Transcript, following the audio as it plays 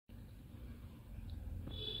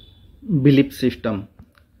Belief system,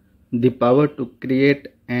 the power to create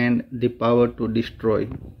and the power to destroy.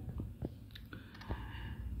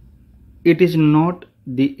 It is not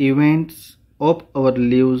the events of our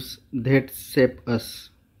lives that shape us,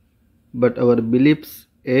 but our beliefs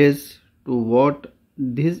as to what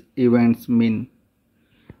these events mean.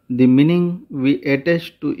 The meaning we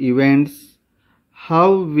attach to events,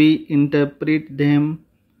 how we interpret them,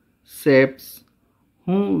 shapes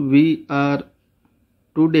who we are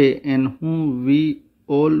today and who we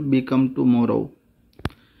all become tomorrow.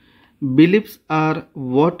 Beliefs are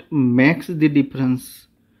what makes the difference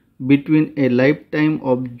between a lifetime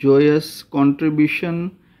of joyous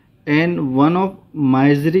contribution and one of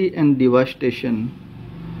misery and devastation.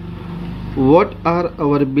 What are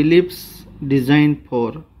our beliefs designed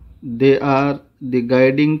for? They are the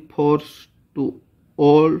guiding force to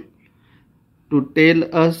all, to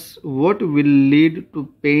tell us what will lead to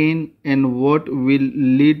pain and what will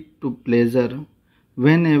lead to pleasure.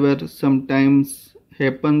 Whenever sometimes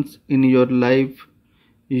happens in your life,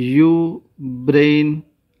 your brain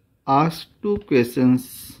asks two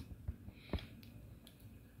questions.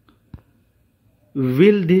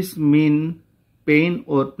 Will this mean pain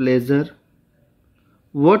or pleasure?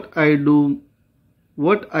 What I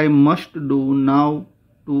must do now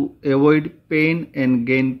to avoid pain and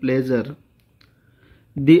gain pleasure?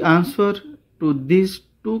 The answer to these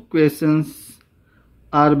two questions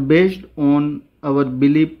are based on our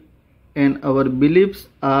belief, and our beliefs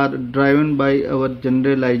are driven by our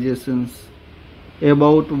generalizations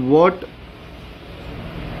about what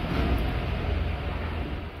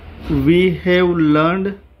we have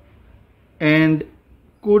learned and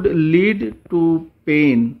could lead to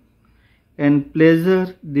pain and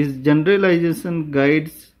pleasure. This generalization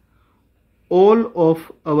guides all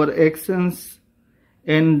of our actions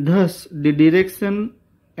and thus the direction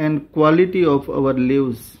and quality of our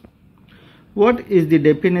lives. What is the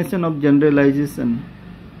definition of generalization?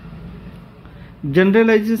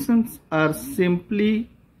 Generalizations are simply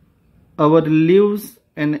our lives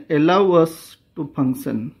and allow us to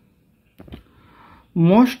function.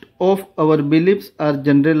 Most of our beliefs are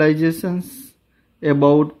generalizations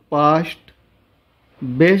about past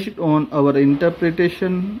based on our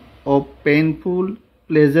interpretation of painful,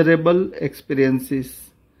 pleasurable experiences.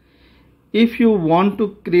 If you want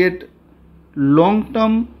to create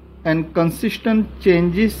long-term and consistent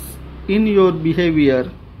changes in your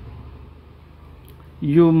behavior,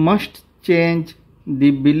 you must change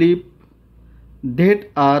the beliefs that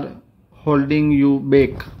are holding you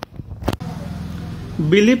back.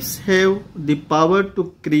 Beliefs have the power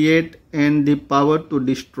to create and the power to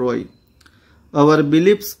destroy. Our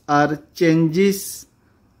beliefs are changes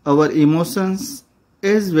our emotions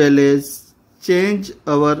as well as change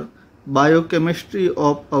our biochemistry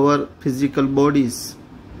of our physical bodies.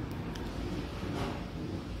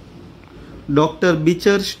 Dr.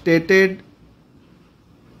 Beecher stated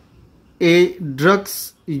a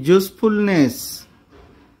drug's usefulness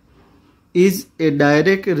is a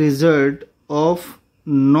direct result of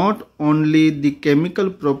not only the chemical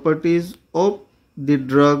properties of the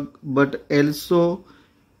drug but also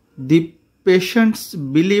the patient's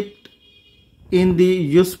belief in the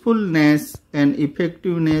usefulness and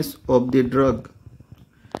effectiveness of the drug.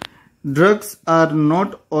 Drugs are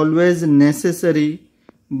not always necessary,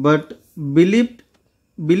 but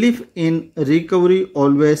belief in recovery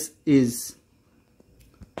always is.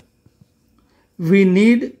 We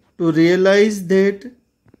need to realize that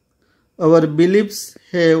our beliefs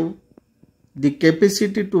have the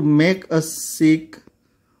capacity to make us sick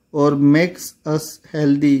or makes us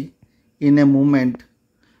healthy in a moment.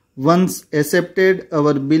 Once accepted,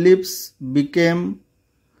 our beliefs became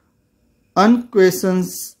unquestioned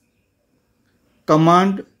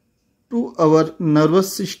command to our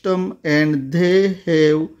nervous system, and they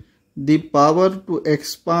have the power to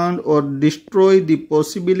expand or destroy the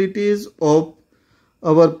possibilities of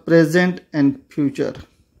our present and future.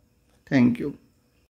 Thank you.